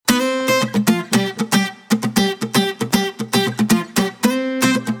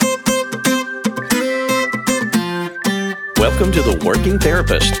Welcome to The Working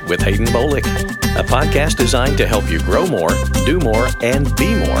Therapist with Haden, a podcast designed to help you grow more, do more, and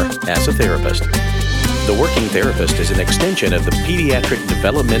be more as a therapist. The Working Therapist is an extension of the Pediatric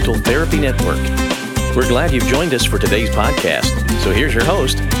Developmental Therapy Network. We're glad you've joined us for today's podcast. So here's your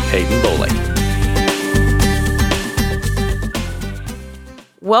host, Haden.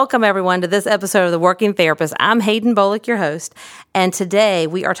 Welcome, everyone, to this episode of The Working Therapist. I'm Haden, your host, and today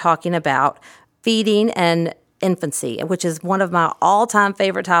we are talking about feeding and infancy, which is one of my all-time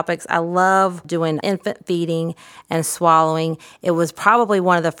favorite topics. I love doing infant feeding and swallowing. It was probably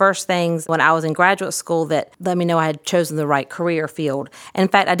one of the first things when I was in graduate school that let me know I had chosen the right career field. And in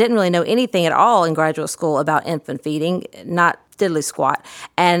fact, I didn't really know anything at all in graduate school about infant feeding, not diddly squat.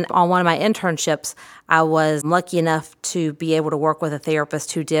 And on one of my internships, I was lucky enough to be able to work with a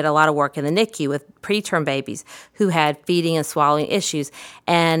therapist who did a lot of work in the NICU with preterm babies who had feeding and swallowing issues.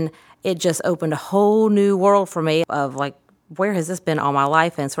 And it just opened a whole new world for me of like, where has this been all my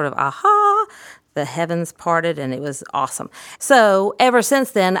life? And sort of, aha, the heavens parted, and it was awesome. So ever since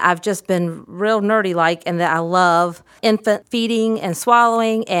then, I've just been real nerdy-like in that I love infant feeding and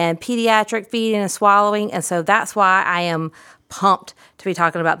swallowing and pediatric feeding and swallowing. And so that's why I am pumped to be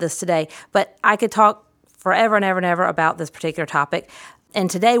talking about this today. But I could talk forever and ever and ever about this particular topic. And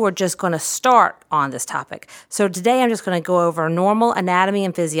today we're just going to start on this topic. So today I'm just going to go over normal anatomy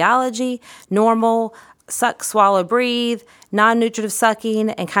and physiology, normal suck, swallow, breathe, non-nutritive sucking,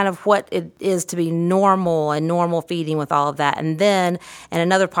 and kind of what it is to be normal and normal feeding with all of that. And then in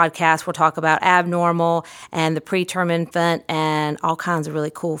another podcast, we'll talk about abnormal and the preterm infant and all kinds of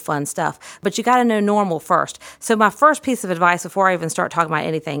really cool, fun stuff. But you got to know normal first. So my first piece of advice before I even start talking about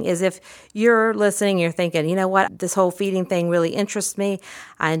anything is if you're listening, you're thinking, you know what, this whole feeding thing really interests me.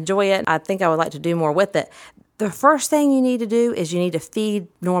 I enjoy it. I think I would like to do more with it. The first thing you need to do is you need to feed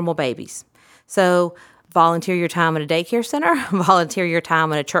normal babies. So volunteer your time at a daycare center, volunteer your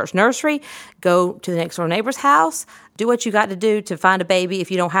time at a church nursery, go to the next door neighbor's house, do what you got to do to find a baby if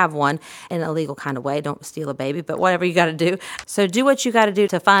you don't have one in a legal kind of way. Don't steal a baby, but whatever you got to do. So do what you got to do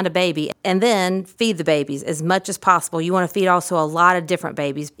to find a baby and then feed the babies as much as possible. You want to feed also a lot of different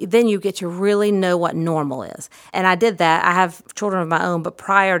babies. Then you get to really know what normal is. And I did that. I have children of my own, but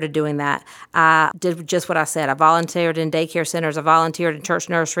prior to doing that, I did just what I said. I volunteered in daycare centers. I volunteered in church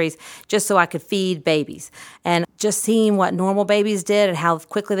nurseries just so I could feed babies. And just seeing what normal babies did and how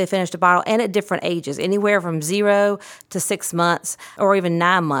quickly they finished a bottle and at different ages, anywhere from 0 to 6 months or even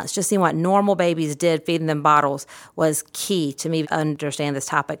 9 months, just seeing what normal babies did feeding them bottles was key to me to understand this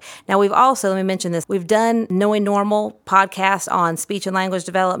topic. Now we've also, let me mention this, we've done Knowing Normal podcast on speech and language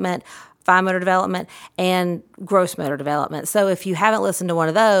development, fine motor development, and gross motor development. So if you haven't listened to one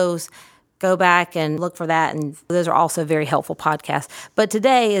of those, go back and look for that, and those are also very helpful podcasts. But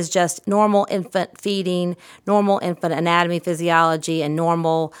today is just normal infant feeding, normal infant anatomy, physiology, and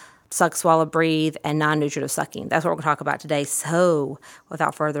normal suck, swallow, breathe, and non-nutritive sucking. That's what we're going to talk about today. So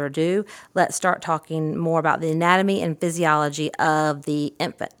without further ado, let's start talking more about the anatomy and physiology of the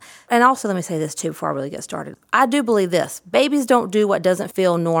infant. And also, let me say this too before I really get started. I do believe this. Babies don't do what doesn't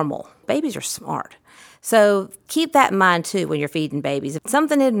feel normal. Babies are smart. So keep that in mind, too, when you're feeding babies. If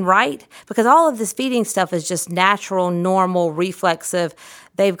something isn't right, because all of this feeding stuff is just natural, normal, reflexive.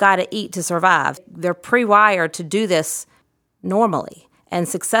 They've got to eat to survive. They're pre-wired to do this normally and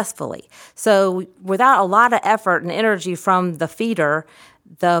successfully. So without a lot of effort and energy from the feeder,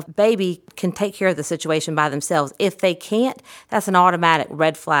 the baby can take care of the situation by themselves. If they can't, that's an automatic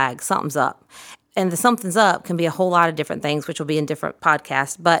red flag. Something's up. And the something's up can be a whole lot of different things, which will be in different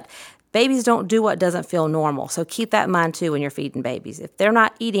podcasts. But babies don't do what doesn't feel normal. So keep that in mind, too, when you're feeding babies. If they're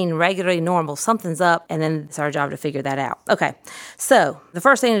not eating regularly normal, something's up, and then it's our job to figure that out. Okay, so the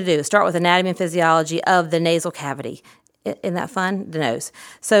first thing to do is start with anatomy and physiology of the nasal cavity. Isn't that fun? The nose.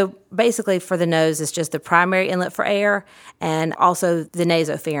 So basically for the nose, it's just the primary inlet for air and also the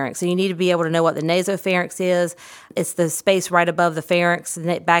nasopharynx. So you need to be able to know what the nasopharynx is. It's the space right above the pharynx,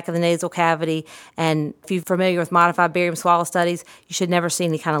 the back of the nasal cavity. And if you're familiar with modified barium swallow studies, you should never see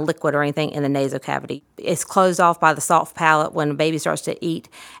any kind of liquid or anything in the nasal cavity. It's closed off by the soft palate when a baby starts to eat.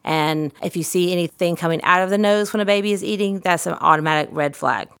 And if you see anything coming out of the nose when a baby is eating, that's an automatic red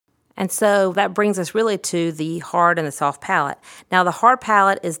flag. And so that brings us really to the hard and the soft palate. Now, the hard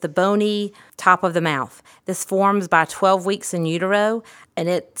palate is the bony top of the mouth. This forms by 12 weeks in utero, and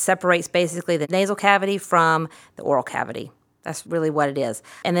it separates basically the nasal cavity from the oral cavity. That's really what it is.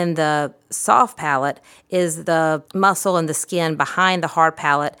 And then the soft palate is the muscle and the skin behind the hard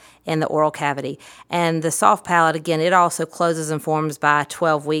palate in the oral cavity. And the soft palate, again, it also closes and forms by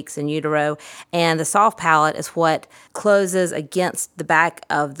 12 weeks in utero. And the soft palate is what closes against the back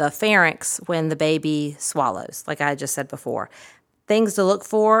of the pharynx when the baby swallows, like I just said before. Things to look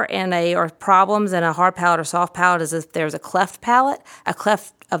for or problems in a hard palate or soft palate is if there's a cleft palate. A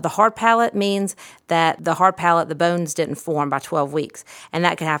cleft of the hard palate means that the hard palate, the bones didn't form by 12 weeks. And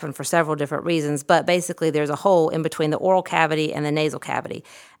that can happen for several different reasons. But basically, there's a hole in between the oral cavity and the nasal cavity.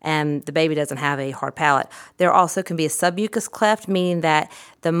 And the baby doesn't have a hard palate. There also can be a submucous cleft, meaning that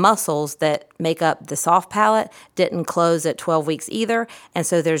the muscles that make up the soft palate didn't close at 12 weeks either. And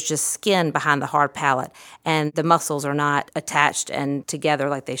so there's just skin behind the hard palate. And the muscles are not attached and together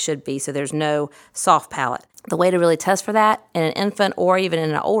like they should be. So there's no soft palate. The way to really test for that in an infant or even in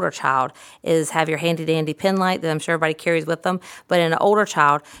an older child is have your handy-dandy pen light that I'm sure everybody carries with them. But in an older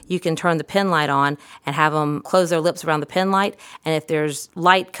child, you can turn the pen light on and have them close their lips around the pen light. And if there's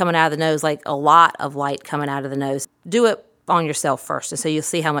light coming out of the nose, like a lot of light coming out of the nose, do it on yourself first. And so you'll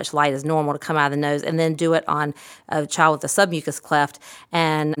see how much light is normal to come out of the nose, and then do it on a child with a submucous cleft.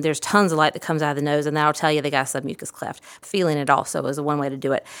 And there's tons of light that comes out of the nose, and that'll tell you they got a submucous cleft. Feeling it also is one way to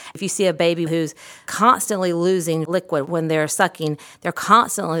do it. If you see a baby who's constantly losing liquid when they're sucking, they're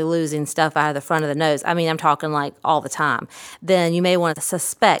constantly losing stuff out of the front of the nose. I mean, I'm talking like all the time. Then you may want to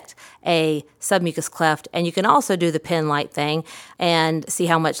suspect a submucous cleft, and you can also do the pen light thing and see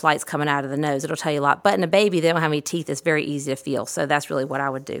how much light's coming out of the nose. It'll tell you a lot. But in a baby, they don't have any teeth. It's very easy to feel. So that's really what I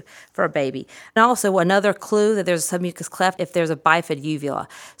would do for a baby. And also another clue that there's a submucous cleft if there's a bifid uvula.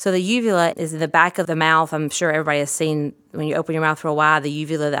 So the uvula is in the back of the mouth. I'm sure everybody has seen when you open your mouth for a while, the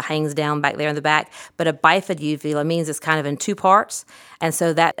uvula that hangs down back there in the back. But a bifid uvula means it's kind of in two parts. And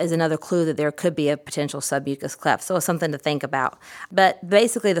so that is another clue that there could be a potential submucous cleft. So it's something to think about. But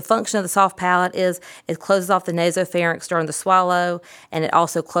basically, the function of the soft palate is it closes off the nasopharynx during the swallow, and it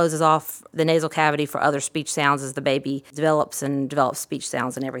also closes off the nasal cavity for other speech sounds as the baby develops speech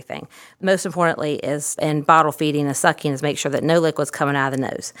sounds and everything. Most importantly is in bottle feeding and sucking is make sure that no liquid's coming out of the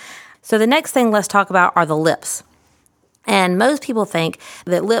nose. So the next thing let's talk about are the lips. And most people think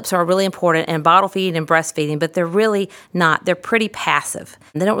that lips are really important in bottle feeding and breastfeeding, but they're really not. They're pretty passive.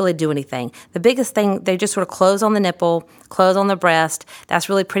 They don't really do anything. The biggest thing, they just sort of close on the nipple, close on the breast. That's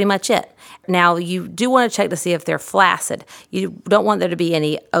really pretty much it. Now, you do want to check to see if they're flaccid. You don't want there to be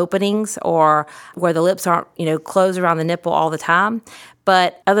any openings or where the lips aren't, closed around the nipple all the time.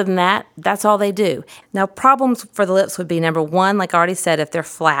 But other than that, that's all they do. Now, problems for the lips would be, number one, like I already said, if they're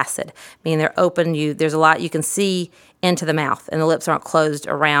flaccid, meaning they're open, there's a lot you can see into the mouth, and the lips aren't closed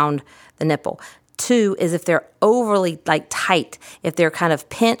around the nipple. Two is if they're overly tight, if they're kind of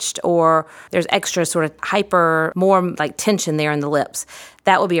pinched or there's extra sort of more tension there in the lips.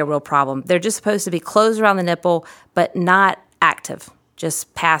 That would be a real problem. They're just supposed to be closed around the nipple, but not active,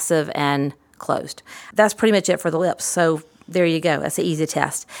 just passive and closed. That's pretty much it for the lips. So there you go. That's an easy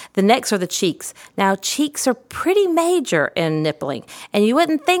test. The next are the cheeks. Now, cheeks are pretty major in nippling, and you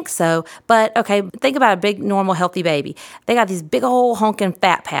wouldn't think so, but okay, think about a big, normal, healthy baby. They got these big old honking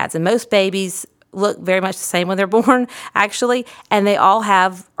fat pads, and most babies look very much the same when they're born, actually, and they all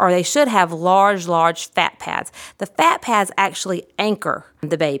have, or they should have, large fat pads. The fat pads actually anchor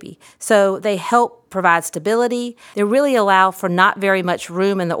the baby, so they help provide stability. They really allow for not very much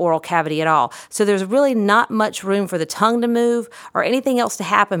room in the oral cavity at all. So there's really not much room for the tongue to move or anything else to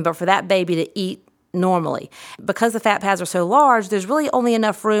happen, but for that baby to eat normally. Because the fat pads are so large, there's really only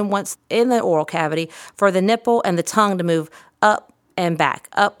enough room once in the oral cavity for the nipple and the tongue to move up and back,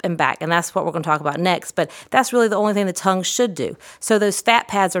 and that's what we're going to talk about next, but that's really the only thing the tongue should do. So those fat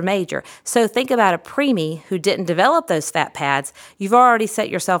pads are major. So think about a preemie who didn't develop those fat pads. You've already set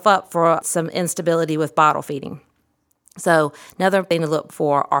yourself up for some instability with bottle feeding. So another thing to look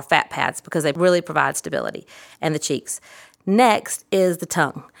for are fat pads because they really provide stability, and the cheeks. Next is the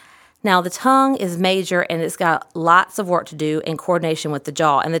tongue. Now, the tongue is major, and it's got lots of work to do in coordination with the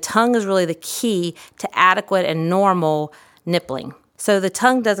jaw, and the tongue is really the key to adequate and normal nippling. So the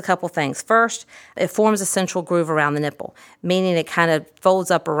tongue does a couple things. First, it forms a central groove around the nipple, meaning it kind of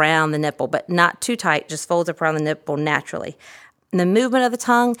folds up around the nipple, but not too tight, just folds up around the nipple naturally. And the movement of the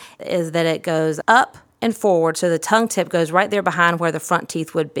tongue is that it goes up and forward, so the tongue tip goes right there behind where the front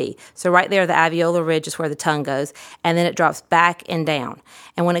teeth would be. So right there, the alveolar ridge is where the tongue goes, and then it drops back and down.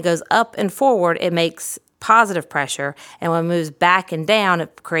 And when it goes up and forward, it makes positive pressure, and when it moves back and down,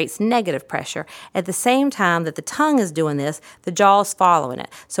 it creates negative pressure. At the same time that the tongue is doing this, the jaw is following it.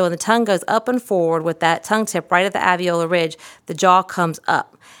 So when the tongue goes up and forward with that tongue tip right at the alveolar ridge, the jaw comes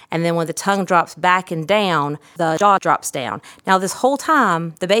up. And then when the tongue drops back and down, the jaw drops down. Now this whole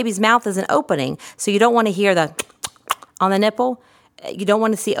time, the baby's mouth isn't opening, so you don't want to hear the on the nipple. You don't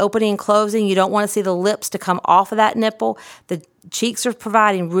want to see opening and closing. You don't want to see the lips to come off of that nipple. The cheeks are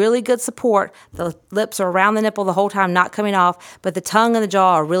providing really good support. The lips are around the nipple the whole time, not coming off, but the tongue and the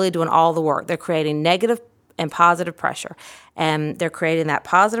jaw are really doing all the work. They're creating negative and positive pressure. And they're creating that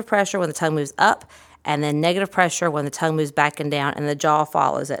positive pressure when the tongue moves up, and then negative pressure when the tongue moves back and down, and the jaw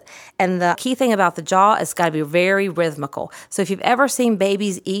follows it. And the key thing about the jaw is it's got to be very rhythmical. So if you've ever seen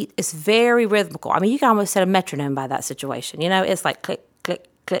babies eat, it's very rhythmical. I mean, you can almost set a metronome by that situation. It's like click, click,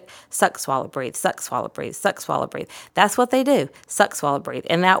 click, suck, swallow, breathe, suck, swallow, breathe, suck, swallow, breathe. That's what they do, suck, swallow, breathe,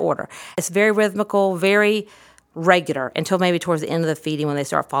 in that order. It's very rhythmical, very regular until maybe towards the end of the feeding when they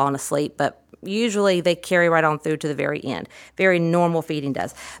start falling asleep, but usually they carry right on through to the very end. Very normal feeding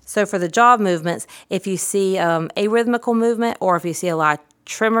does. So for the jaw movements, if you see arrhythmical movement or if you see a lot of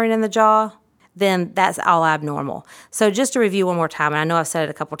tremoring in the jaw, then that's all abnormal. So just to review one more time, and I know I've said it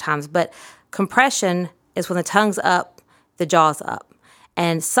a couple times, but compression is when the tongue's up, the jaw's up.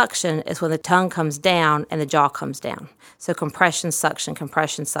 And suction is when the tongue comes down and the jaw comes down. So compression, suction,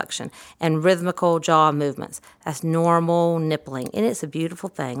 and rhythmical jaw movements. That's normal nippling, and it's a beautiful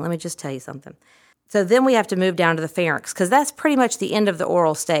thing. Let me just tell you something. So then we have to move down to the pharynx, because that's pretty much the end of the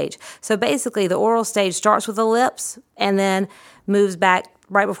oral stage. So basically, the oral stage starts with the lips and then moves back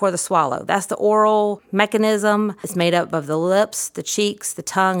right before the swallow. That's the oral mechanism. It's made up of the lips, the cheeks, the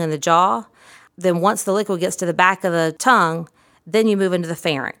tongue, and the jaw. Then once the liquid gets to the back of the tongue, then you move into the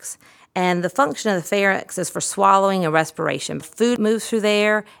pharynx. And the function of the pharynx is for swallowing and respiration. Food moves through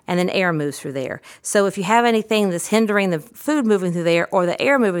there, and then air moves through there. So if you have anything that's hindering the food moving through there or the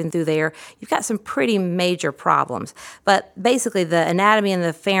air moving through there, you've got some pretty major problems. But basically, the anatomy in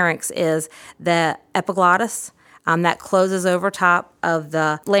the pharynx is the epiglottis, that closes over top of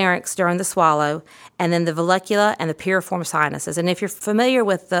the larynx during the swallow, and then the vallecula and the piriform sinuses. And if you're familiar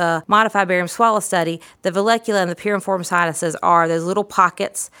with the modified barium swallow study, the vallecula and the piriform sinuses are those little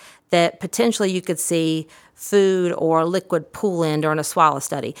pockets that potentially you could see food or liquid pool in during a swallow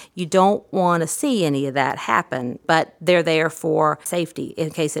study. You don't want to see any of that happen, but they're there for safety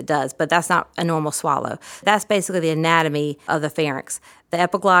in case it does. But that's not a normal swallow. That's basically the anatomy of the pharynx. The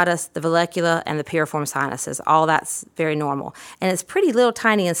epiglottis, the vallecula, and the piriform sinuses. All that's very normal. And it's pretty little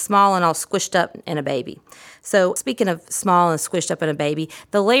tiny and small and all squished up in a baby. So speaking of small and squished up in a baby,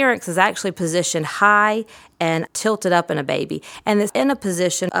 the larynx is actually positioned high and tilted up in a baby. And it's in a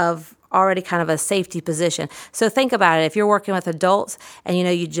position of already kind of a safety position. So think about it. If you're working with adults and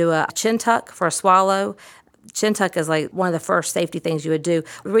you do a chin tuck for a swallow, chin tuck is like one of the first safety things you would do.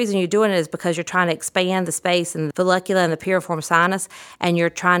 The reason you're doing it is because you're trying to expand the space in the vallecula and the piriform sinus, and you're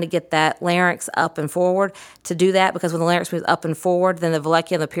trying to get that larynx up and forward. To do that, because when the larynx moves up and forward, then the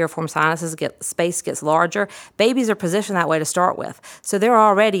vallecula and the piriform sinuses space gets larger. Babies are positioned that way to start with. So they're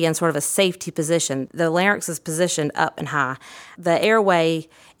already in sort of a safety position. The larynx is positioned up and high. The airway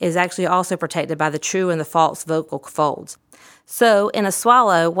is actually also protected by the true and the false vocal folds. So in a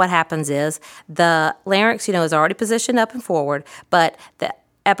swallow, what happens is the larynx, is already positioned up and forward, but the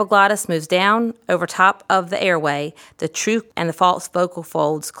epiglottis moves down over top of the airway. The true and the false vocal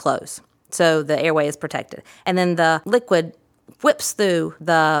folds close. So the airway is protected. And then the liquid whips through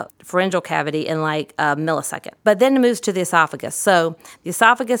the pharyngeal cavity in like a millisecond. But then it moves to the esophagus. So the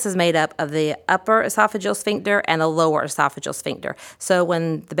esophagus is made up of the upper esophageal sphincter and the lower esophageal sphincter. So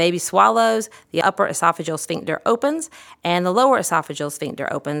when the baby swallows, the upper esophageal sphincter opens and the lower esophageal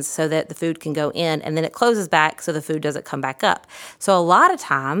sphincter opens so that the food can go in, and then it closes back so the food doesn't come back up. So a lot of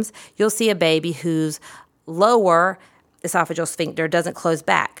times you'll see a baby whose lower esophageal sphincter doesn't close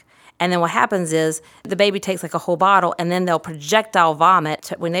back. And then what happens is the baby takes like a whole bottle, and then they'll projectile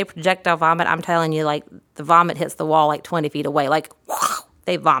vomit. When they projectile vomit, I'm telling you, like the vomit hits the wall like 20 feet away. Like, whoosh,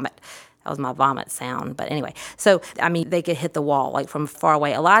 they vomit. That was my vomit sound. But anyway, so, they could hit the wall like from far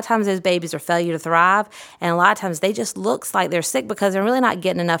away. A lot of times those babies are failure to thrive, and a lot of times they just looks like they're sick because they're really not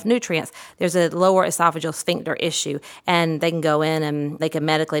getting enough nutrients. There's a lower esophageal sphincter issue, and they can go in and they can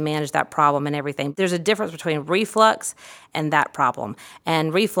medically manage that problem and everything. There's a difference between reflux and that problem.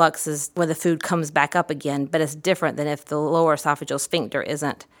 And reflux is when the food comes back up again, but it's different than if the lower esophageal sphincter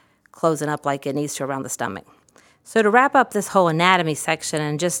isn't closing up like it needs to around the stomach. So to wrap up this whole anatomy section,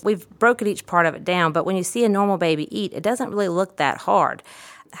 and we've broken each part of it down, but when you see a normal baby eat, it doesn't really look that hard.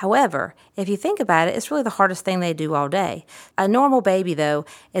 However, if you think about it, it's really the hardest thing they do all day. A normal baby, though,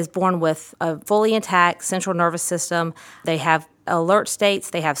 is born with a fully intact central nervous system. They have alert states,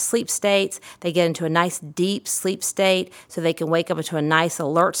 they have sleep states, they get into a nice deep sleep state so they can wake up into a nice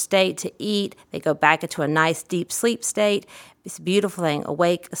alert state to eat. They go back into a nice deep sleep state. It's a beautiful thing,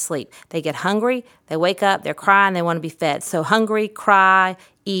 awake, asleep. They get hungry, they wake up, they're crying, they want to be fed. So hungry, cry,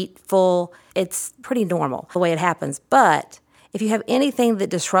 eat, full, it's pretty normal the way it happens. But if you have anything that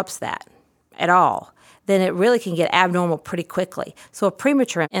disrupts that at all, then it really can get abnormal pretty quickly. So a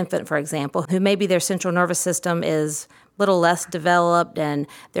premature infant, for example, who maybe their central nervous system is a little less developed and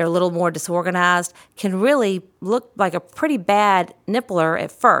they're a little more disorganized, can really look like a pretty bad nippler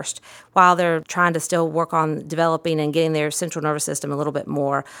at first while they're trying to still work on developing and getting their central nervous system a little bit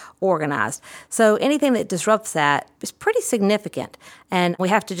more organized. So anything that disrupts that is pretty significant, and we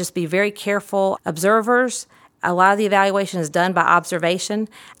have to just be very careful observers. A lot of the evaluation is done by observation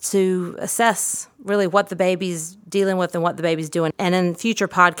to assess really what the baby's dealing with and what the baby's doing. And in future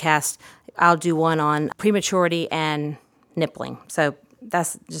podcasts, I'll do one on prematurity and nippling. So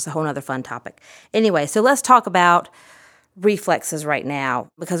that's just a whole other fun topic. Anyway, so let's talk about reflexes right now,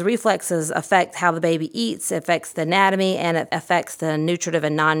 because reflexes affect how the baby eats, it affects the anatomy, and it affects the nutritive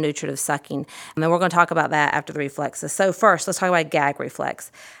and non-nutritive sucking. And then we're going to talk about that after the reflexes. So first, let's talk about gag reflex.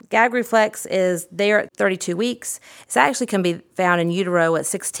 Gag reflex is there at 32 weeks. It actually can be found in utero at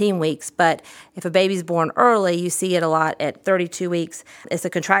 16 weeks, but if a baby's born early, you see it a lot at 32 weeks. It's a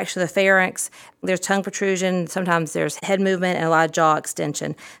contraction of the pharynx. There's tongue protrusion. Sometimes there's head movement and a lot of jaw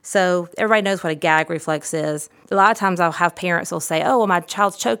extension. So everybody knows what a gag reflex is. A lot of times I'll have parents who'll say, oh, well, my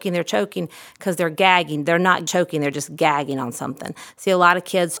child's choking. They're choking because they're gagging. They're not choking. They're just gagging on something. See a lot of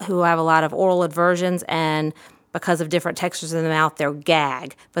kids who have a lot of oral aversions, and because of different textures in the mouth, they're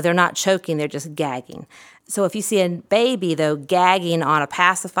gag. But they're not choking. They're just gagging. So if you see a baby, though, gagging on a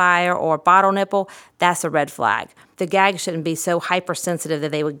pacifier or bottle nipple, that's a red flag. The gag shouldn't be so hypersensitive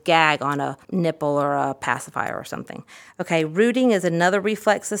that they would gag on a nipple or a pacifier or something. Okay, rooting is another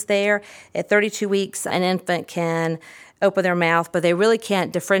reflex that's there. At 32 weeks, an infant can open their mouth, but they really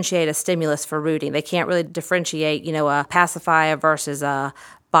can't differentiate a stimulus for rooting. They can't really differentiate, a pacifier versus a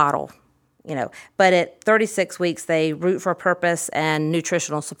bottle. But at 36 weeks, they root for a purpose and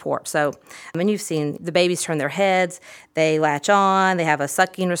nutritional support. So, you've seen the babies turn their heads, they latch on, they have a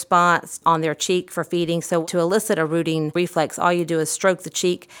sucking response on their cheek for feeding. So to elicit a rooting reflex, all you do is stroke the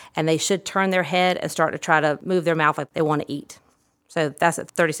cheek, and they should turn their head and start to try to move their mouth like they want to eat. So that's at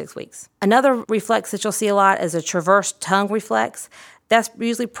 36 weeks. Another reflex that you'll see a lot is a transverse tongue reflex. That's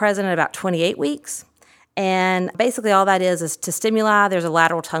usually present at about 28 weeks. And basically all that is to stimuli, there's a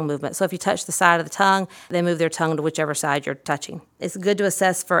lateral tongue movement. So if you touch the side of the tongue, they move their tongue to whichever side you're touching. It's good to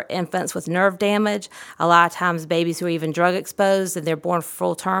assess for infants with nerve damage. A lot of times babies who are even drug exposed and they're born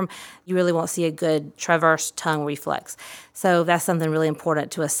full term, you really won't see a good transverse tongue reflex. So that's something really important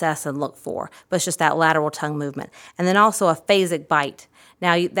to assess and look for. But it's just that lateral tongue movement. And then also a phasic bite.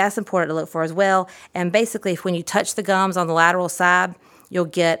 Now that's important to look for as well. And basically when you touch the gums on the lateral side, you'll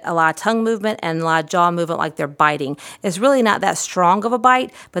get a lot of tongue movement and a lot of jaw movement like they're biting. It's really not that strong of a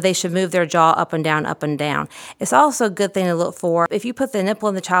bite, but they should move their jaw up and down, up and down. It's also a good thing to look for. If you put the nipple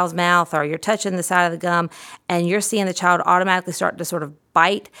in the child's mouth or you're touching the side of the gum and you're seeing the child automatically start to sort of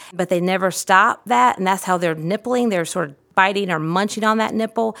bite, but they never stop that, and that's how they're nippling, they're sort of biting or munching on that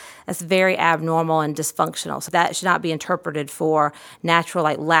nipple, that's very abnormal and dysfunctional. So that should not be interpreted for natural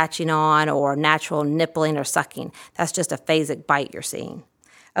like latching on or natural nippling or sucking. That's just a phasic bite you're seeing.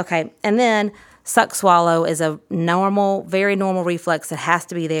 Okay, and then suck swallow is a normal, very normal reflex that has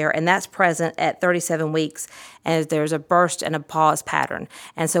to be there, and that's present at 37 weeks, and there's a burst and a pause pattern.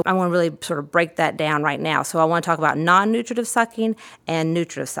 And so I want to really sort of break that down right now. So I want to talk about non-nutritive sucking and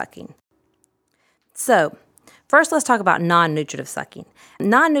nutritive sucking. So first, let's talk about non-nutritive sucking.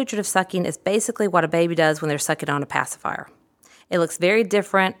 Non-nutritive sucking is basically what a baby does when they're sucking on a pacifier. It looks very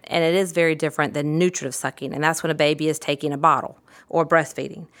different, and it is very different than nutritive sucking, and that's when a baby is taking a bottle or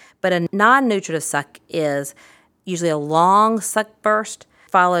breastfeeding. But a non-nutritive suck is usually a long suck burst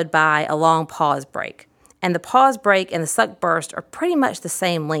followed by a long pause break. And the pause break and the suck burst are pretty much the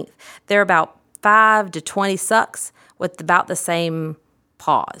same length. They're about 5 to 20 sucks with about the same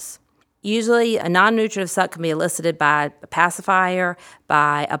pause. Usually a non-nutritive suck can be elicited by a pacifier,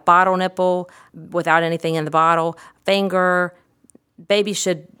 by a bottle nipple without anything in the bottle, finger. Babies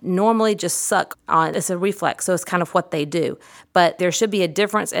should normally just suck on, it's a reflex, so it's kind of what they do. But there should be a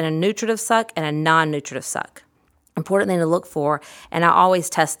difference in a nutritive suck and a non-nutritive suck. Important thing to look for, and I always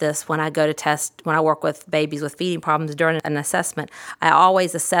test this when I work with babies with feeding problems during an assessment. I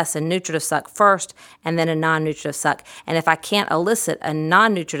always assess a nutritive suck first and then a non-nutritive suck. And if I can't elicit a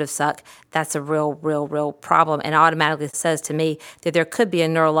non-nutritive suck, that's a real problem, and automatically says to me that there could be a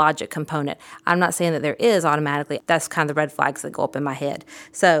neurologic component. I'm not saying that there is automatically. That's kind of the red flags that go up in my head.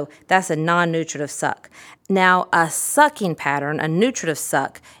 So that's a non-nutritive suck. Now, a sucking pattern, a nutritive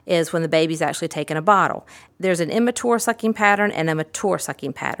suck, is when the baby's actually taking a bottle. There's an immature sucking pattern and a mature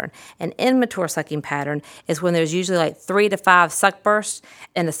sucking pattern. An immature sucking pattern is when there's usually like 3 to 5 suck bursts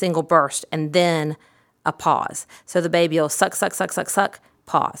in a single burst, and then a pause. So the baby will suck,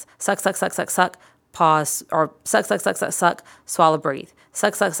 pause. Suck, pause, or suck, swallow, breathe.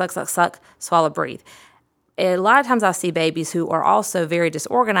 Suck, swallow, breathe. A lot of times I see babies who are also very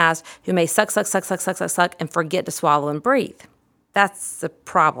disorganized who may suck, and forget to swallow and breathe. That's the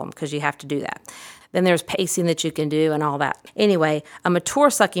problem because you have to do that. Then there's pacing that you can do and all that. Anyway, a mature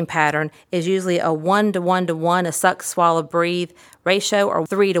sucking pattern is usually a 1 to 1 to 1, a suck, swallow, breathe ratio, or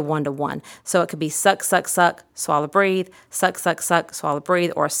 3 to 1 to 1. So it could be suck, swallow, breathe, suck, swallow,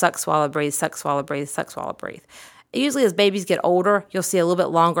 breathe, or suck, swallow, breathe, suck, swallow, breathe, suck, swallow, breathe. Usually as babies get older, you'll see a little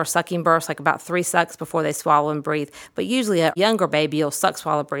bit longer sucking bursts, like about 3 sucks before they swallow and breathe. But usually a younger baby will suck,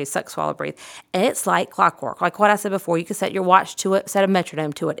 swallow, breathe. And it's like clockwork. Like what I said before, you can set your watch to it, set a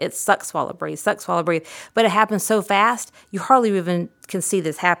metronome to it. It's suck, swallow, breathe. But it happens so fast, you hardly even can see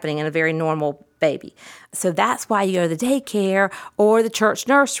this happening in a very normal baby. So that's why you go to the daycare or the church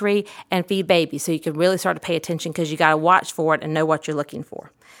nursery and feed babies. So you can really start to pay attention because you got to watch for it and know what you're looking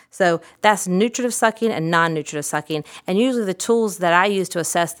for. So that's nutritive sucking and non-nutritive sucking. And usually the tools that I use to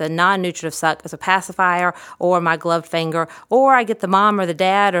assess the non-nutritive suck is a pacifier or my gloved finger, or I get the mom or the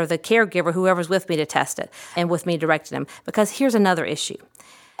dad or the caregiver, whoever's with me, to test it and with me directing them. Because here's another issue.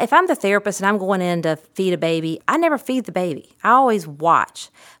 If I'm the therapist and I'm going in to feed a baby, I never feed the baby. I always watch,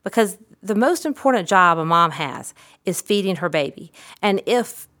 because the most important job a mom has is feeding her baby. And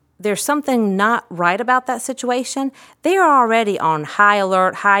if there's something not right about that situation, they are already on high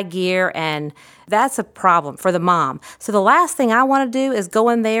alert, high gear, and that's a problem for the mom. So the last thing I want to do is go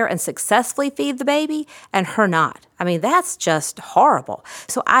in there and successfully feed the baby and her not. I mean, that's just horrible.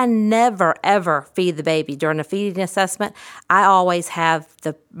 So I never, ever feed the baby during a feeding assessment. I always have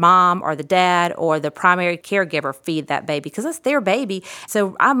the mom or the dad or the primary caregiver feed that baby because it's their baby.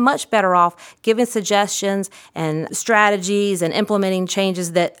 So I'm much better off giving suggestions and strategies and implementing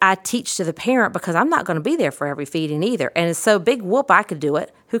changes that I teach to the parent, because I'm not going to be there for every feeding either. And it's so big whoop, I could do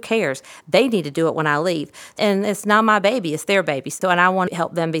it. Who cares? They need to do it when I leave. And it's not my baby, it's their baby. So, and I want to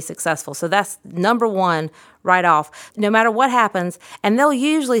help them be successful. So that's number one right off, no matter what happens. And they'll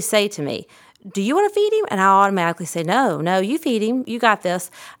usually say to me, do you want to feed him? And I automatically say, no, you feed him. You got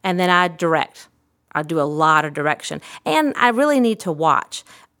this. And then I direct. I do a lot of direction. And I really need to watch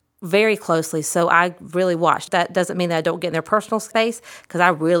very closely, so I really watch. That doesn't mean that I don't get in their personal space, because I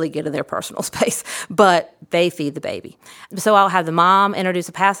really get in their personal space, but they feed the baby. So I'll have the mom introduce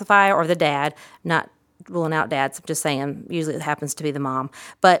a pacifier, or the dad, not ruling out dads, I'm just saying, usually it happens to be the mom.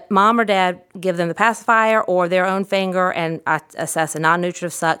 But mom or dad give them the pacifier or their own finger, and I assess a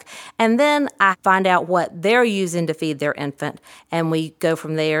non-nutritive suck. And then I find out what they're using to feed their infant, and we go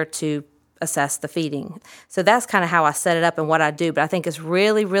from there to assess the feeding. So that's kind of how I set it up and what I do. But I think it's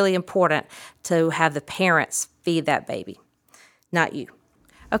really, really important to have the parents feed that baby, not you.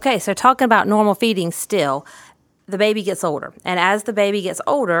 Okay, so talking about normal feeding still, the baby gets older. And as the baby gets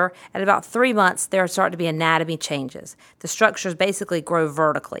older, at about 3 months, there start to be anatomy changes. The structures basically grow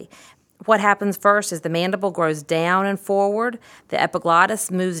vertically. What happens first is the mandible grows down and forward. The epiglottis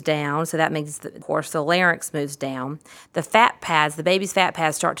moves down, so that means, of course, the larynx moves down. The fat pads, the baby's fat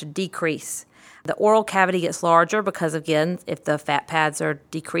pads, start to decrease. The oral cavity gets larger because, again, if the fat pads are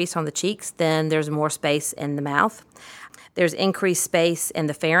decreased on the cheeks, then there's more space in the mouth. There's increased space in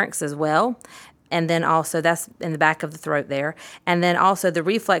the pharynx as well. And then also, that's in the back of the throat there. And then also the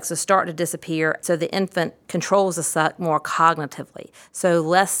reflexes start to disappear, so the infant controls the suck more cognitively. So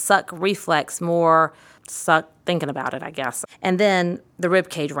less suck reflex, more suck thinking about it, I guess. And then the rib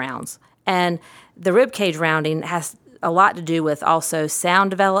cage rounds. And the rib cage rounding has a lot to do with also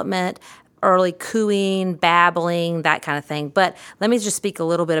sound development, early cooing, babbling, that kind of thing. But let me just speak a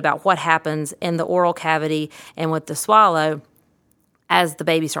little bit about what happens in the oral cavity and with the swallow as the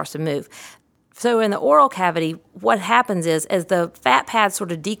baby starts to move. So in the oral cavity, what happens is, as the fat pads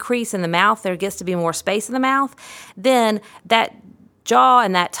sort of decrease in the mouth, there gets to be more space in the mouth, then that jaw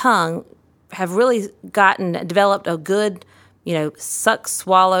and that tongue have really developed a good, suck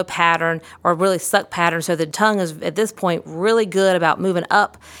swallow pattern, or really suck pattern. So the tongue is at this point really good about moving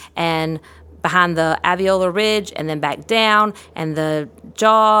up and behind the alveolar ridge and then back down, and the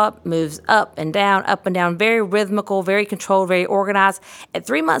jaw moves up and down, very rhythmical, very controlled, very organized. At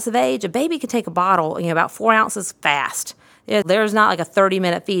 3 months of age, a baby can take a bottle, about 4 ounces fast. There's not like a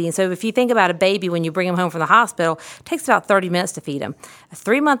 30-minute feeding. So if you think about a baby when you bring them home from the hospital, it takes about 30 minutes to feed them. A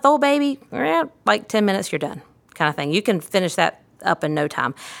 3-month-old baby, like 10 minutes, you're done kind of thing. You can finish that up in no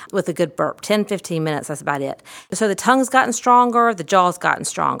time with a good burp. 10, 15 minutes, that's about it. So the tongue's gotten stronger, the jaw's gotten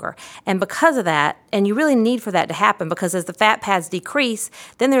stronger. And because of that, and you really need for that to happen, because as the fat pads decrease,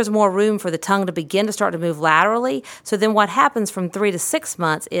 then there's more room for the tongue to begin to start to move laterally. So then what happens from 3 to 6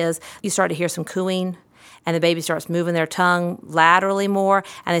 months is you start to hear some cooing, and the baby starts moving their tongue laterally more,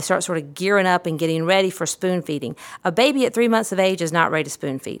 and they start sort of gearing up and getting ready for spoon feeding. A baby at 3 months of age is not ready to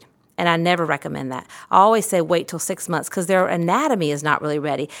spoon feed. And I never recommend that. I always say wait till 6 months because their anatomy is not really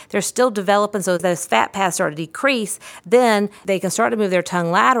ready. They're still developing, so as those fat pads start to decrease, then they can start to move their tongue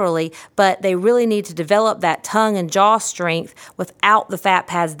laterally, but they really need to develop that tongue and jaw strength without the fat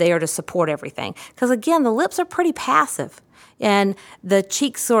pads there to support everything. Because again, the lips are pretty passive. And the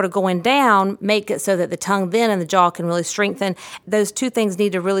cheeks sort of going down make it so that the tongue then and the jaw can really strengthen. Those two things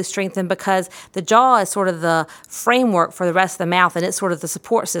need to really strengthen because the jaw is sort of the framework for the rest of the mouth, and it's sort of the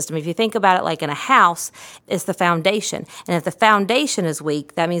support system. If you think about it like in a house, it's the foundation. And if the foundation is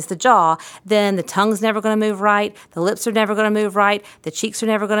weak, that means the jaw, then the tongue's never going to move right, the lips are never going to move right, the cheeks are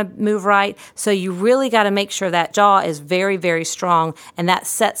never going to move right. So you really got to make sure that jaw is very, very strong, and that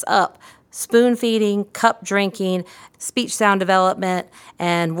sets up spoon feeding, cup drinking, speech sound development,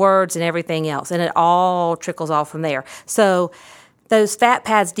 and words and everything else. And it all trickles off from there. So those fat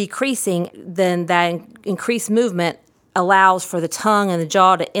pads decreasing, then that increased movement allows for the tongue and the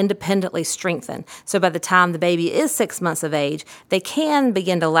jaw to independently strengthen. So by the time the baby is 6 months of age, they can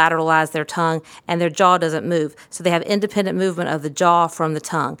begin to lateralize their tongue and their jaw doesn't move. So they have independent movement of the jaw from the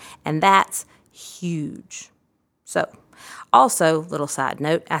tongue. And that's huge. So also, little side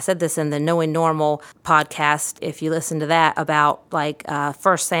note, I said this in the Knowing Normal podcast, if you listen to that, about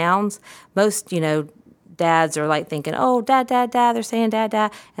first sounds. Most, dads are like thinking, oh, dad, dad, dad, they're saying dad,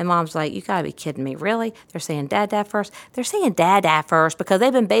 dad. And mom's like, you gotta be kidding me, really? They're saying dad, dad first? They're saying dad, dad first because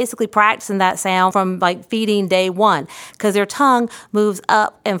they've been basically practicing that sound from feeding day one because their tongue moves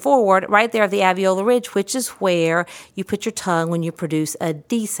up and forward right there at the alveolar ridge, which is where you put your tongue when you produce a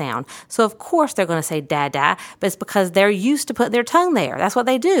D sound. So of course they're gonna say dad, dad, but it's because they're used to put their tongue there. That's what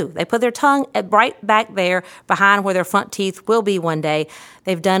they do. They put their tongue right back there behind where their front teeth will be one day.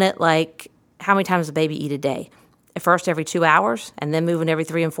 They've done it how many times does a baby eat a day? At first every 2 hours, and then moving every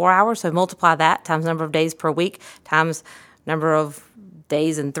 3 and 4 hours. So multiply that times number of days per week times number of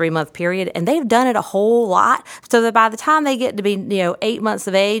days in 3 month period. And they've done it a whole lot. So that by the time they get to be, 8 months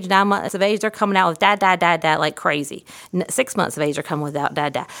of age, 9 months of age, they're coming out with dad, dad, dad, dad like crazy. 6 months of age, they're coming without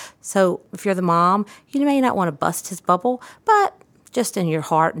dad, dad. So if you're the mom, you may not want to bust his bubble, but just in your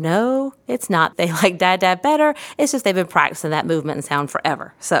heart, no, it's not. They like dad, dad better. It's just they've been practicing that movement and sound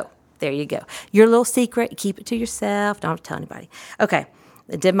forever. So there you go. Your little secret, keep it to yourself. Don't have to tell anybody. Okay,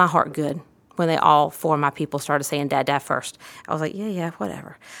 it did my heart good when all 4 of my people started saying dad, dad first. I was like, yeah,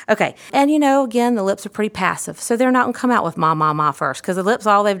 whatever. Okay, and again, the lips are pretty passive. So they're not going to come out with ma, ma, ma first because the lips,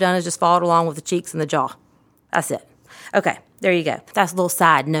 all they've done is just followed along with the cheeks and the jaw. That's it. Okay, there you go. That's a little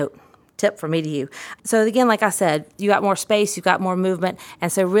side note. Tip from me to you. So again, like I said, you got more space, you got more movement,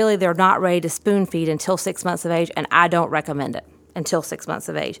 and so really they're not ready to spoon feed until 6 months of age, and I don't recommend it until 6 months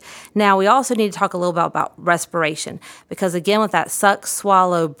of age. Now, we also need to talk a little bit about respiration because again, with that suck,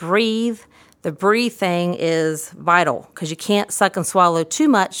 swallow, breathe, the breathe thing is vital because you can't suck and swallow too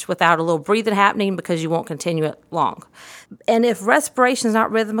much without a little breathing happening because you won't continue it long. And if respiration is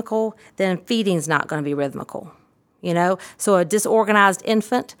not rhythmical, then feeding is not going to be rhythmical. So a disorganized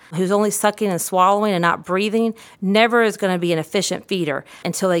infant who's only sucking and swallowing and not breathing never is going to be an efficient feeder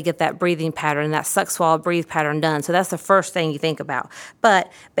until they get that breathing pattern, that suck, swallow, breathe pattern done. So that's the first thing you think about.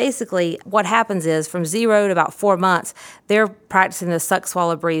 But basically what happens is from 0 to about 4 months, they're practicing the suck,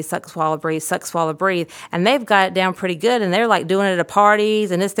 swallow, breathe, suck, swallow, breathe, suck, swallow, breathe. And they've got it down pretty good. And they're doing it at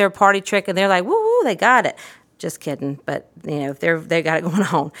parties and it's their party trick. And they're like, woo, they got it. Just kidding, but they got it going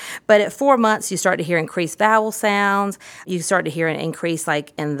on. But at 4 months, you start to hear increased vowel sounds. You start to hear an increase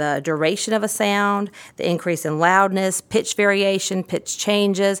in the duration of a sound, the increase in loudness, pitch variation, pitch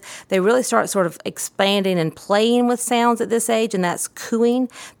changes. They really start sort of expanding and playing with sounds at this age, and that's cooing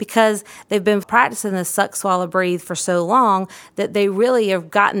because they've been practicing the suck, swallow, breathe for so long that they really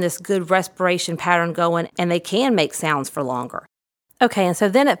have gotten this good respiration pattern going, and they can make sounds for longer. Okay, and so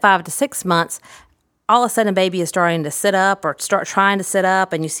then at 5 to 6 months, all of a sudden a baby is starting to sit up or start trying to sit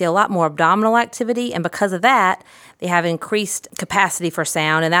up, and you see a lot more abdominal activity, and because of that, they have increased capacity for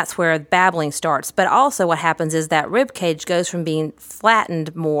sound, and that's where babbling starts. But also what happens is that rib cage goes from being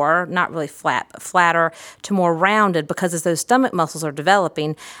flattened more, not really flat, but flatter, to more rounded, because as those stomach muscles are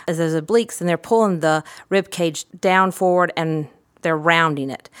developing, as those obliques, and they're pulling the rib cage down forward and they're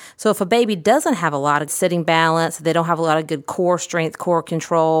rounding it. So if a baby doesn't have a lot of sitting balance, they don't have a lot of good core strength, core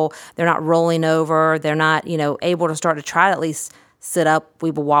control, they're not rolling over, they're not, able to start to try to at least sit up,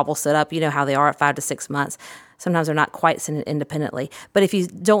 weeble wobble, sit up, how they are at 5 to 6 months. Sometimes they're not quite sitting independently. But if you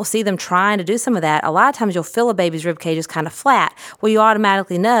don't see them trying to do some of that, a lot of times you'll feel a baby's rib cage is kind of flat. Well, you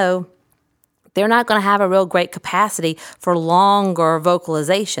automatically know they're not going to have a real great capacity for longer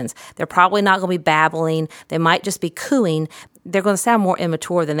vocalizations. They're probably not going to be babbling. They might just be cooing. They're going to sound more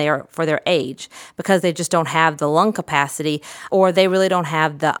immature than they are for their age because they just don't have the lung capacity, or they really don't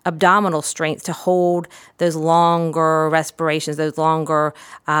have the abdominal strength to hold those longer respirations, those longer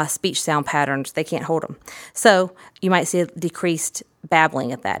speech sound patterns. They can't hold them. So you might see a decreased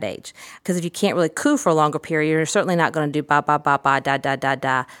babbling at that age, because if you can't really coo for a longer period, you're certainly not going to do ba, ba, ba, ba, da, da, da,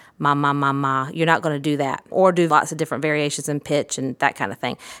 da, ma, ma, ma, ma. You're not going to do that, or do lots of different variations in pitch and that kind of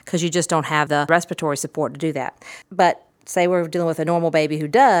thing, because you just don't have the respiratory support to do that. But say we're dealing with a normal baby who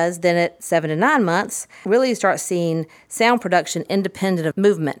does, then at 7 to 9 months, really you start seeing sound production independent of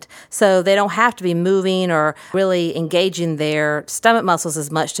movement. So they don't have to be moving or really engaging their stomach muscles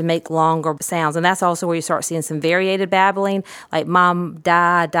as much to make longer sounds. And that's also where you start seeing some variated babbling, like mom,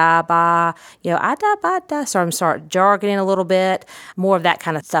 da, ba, ah, da, ba, da. Start jargoning a little bit. More of that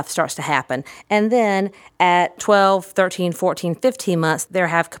kind of stuff starts to happen. And then at 12, 13, 14, 15 months, they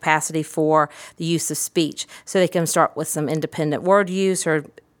have capacity for the use of speech. So they can start with some independent word use or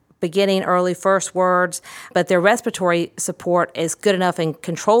beginning early first words, but their respiratory support is good enough and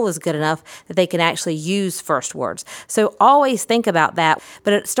control is good enough that they can actually use first words. So always think about that,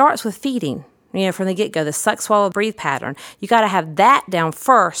 but it starts with feeding. From the get-go, the suck, swallow, breathe pattern. You got to have that down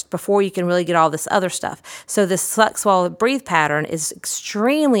first before you can really get all this other stuff. So this suck, swallow, breathe pattern is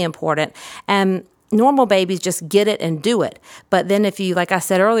extremely important, and normal babies just get it and do it. But then if you, like I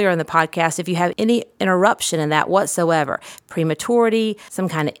said earlier in the podcast, if you have any interruption in that whatsoever, prematurity, some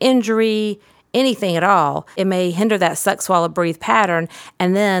kind of injury, anything at all, it may hinder that suck, swallow, breathe pattern,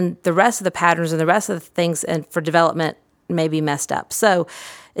 and then the rest of the patterns and the rest of the things and for development may be messed up. So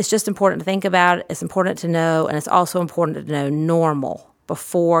it's just important to think about it. It's important to know, and it's also important to know normal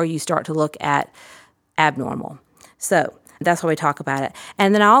before you start to look at abnormal. So that's why we talk about it.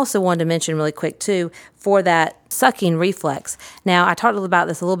 And then I also wanted to mention really quick, too, for that sucking reflex. Now, I talked about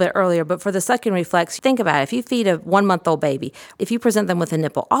this a little bit earlier, but for the sucking reflex, think about it. If you feed a 1-month-old baby, if you present them with a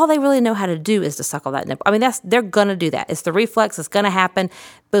nipple, all they really know how to do is to suckle that nipple. I mean, they're going to do that. It's the reflex. It's going to happen.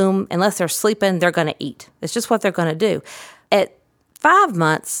 Boom. Unless they're sleeping, they're going to eat. It's just what they're going to do. At 5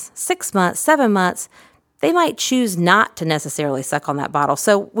 months, 6 months, 7 months, they might choose not to necessarily suck on that bottle.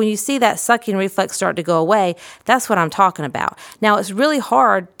 So when you see that sucking reflex start to go away, that's what I'm talking about. Now, it's really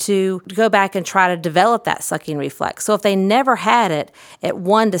hard to go back and try to develop that sucking reflex. So if they never had it at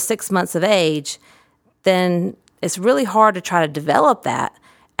 1 to 6 months of age, then it's really hard to try to develop that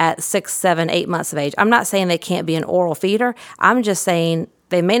at 6, 7, 8 months of age. I'm not saying they can't be an oral feeder. I'm just saying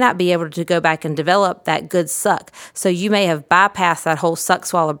they may not be able to go back and develop that good suck. So you may have bypassed that whole suck,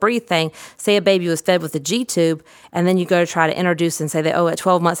 swallow, breathe thing. Say a baby was fed with a G-tube, and then you go to try to introduce and say that, at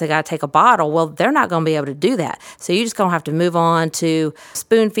 12 months they got to take a bottle. Well, they're not going to be able to do that. So you're just going to have to move on to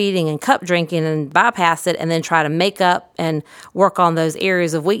spoon feeding and cup drinking and bypass it, and then try to make up and work on those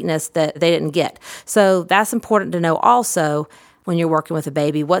areas of weakness that they didn't get. So that's important to know also when you're working with a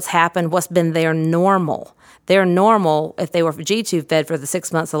baby. What's happened, what's been their normal. Their normal, if they were G-tube fed for the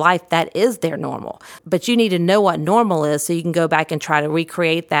 6 months of life, that is their normal. But you need to know what normal is so you can go back and try to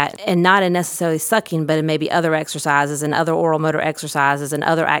recreate that, and not in necessarily sucking, but in maybe other exercises and other oral motor exercises and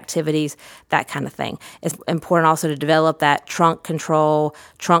other activities, that kind of thing. It's important also to develop that trunk control,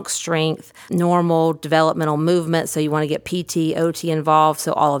 trunk strength, normal developmental movement. So you want to get PT, OT involved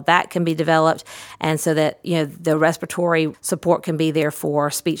so all of that can be developed, and so that the respiratory support can be there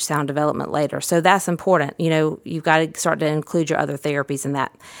for speech sound development later. So that's important. You've got to start to include your other therapies in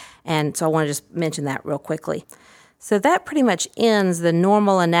that. And so I want to just mention that real quickly. So that pretty much ends the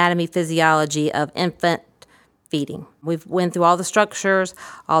normal anatomy physiology of infant feeding. We've went through all the structures,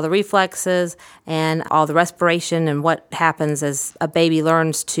 all the reflexes, and all the respiration and what happens as a baby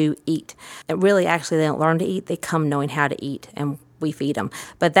learns to eat. And really, actually, they don't learn to eat. They come knowing how to eat, and we feed them.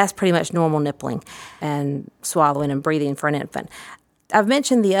 But that's pretty much normal nippling and swallowing and breathing for an infant. I've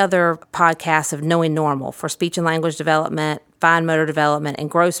mentioned the other podcasts of Knowing Normal for speech and language development, fine motor development, and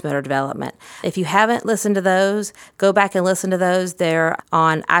gross motor development. If you haven't listened to those, go back and listen to those. They're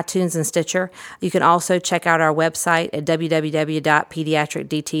on iTunes and Stitcher. You can also check out our website at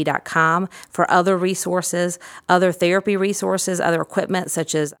www.pediatricdt.com for other resources, other therapy resources, other equipment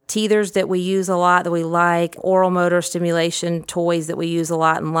such as teethers that we use a lot that we like, oral motor stimulation toys that we use a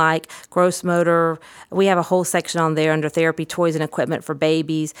lot and like, gross motor. We have a whole section on there under therapy toys and equipment for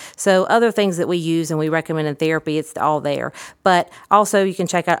babies. So other things that we use and we recommend in therapy, it's all there. But also you can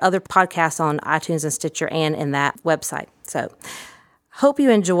check out other podcasts on iTunes and Stitcher and in that website. So hope you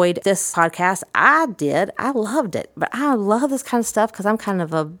enjoyed this podcast. I did. I loved it. But I love this kind of stuff because I'm kind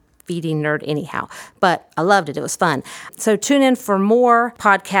of a feeding nerd anyhow. But I loved it. It was fun. So tune in for more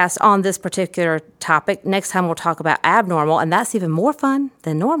podcasts on this particular topic. Next time we'll talk about abnormal, and that's even more fun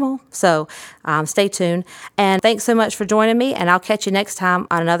than normal. So stay tuned. And thanks so much for joining me, and I'll catch you next time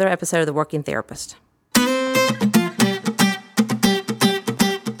on another episode of The Working Therapist.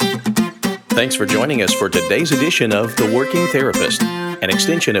 Thanks for joining us for today's edition of The Working Therapist, an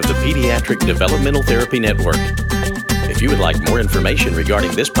extension of the Pediatric Developmental Therapy Network. If you would like more information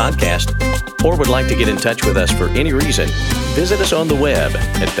regarding this podcast or would like to get in touch with us for any reason, visit us on the web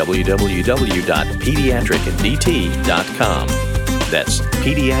at www.pediatricdt.com. That's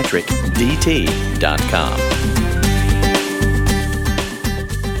pediatricdt.com.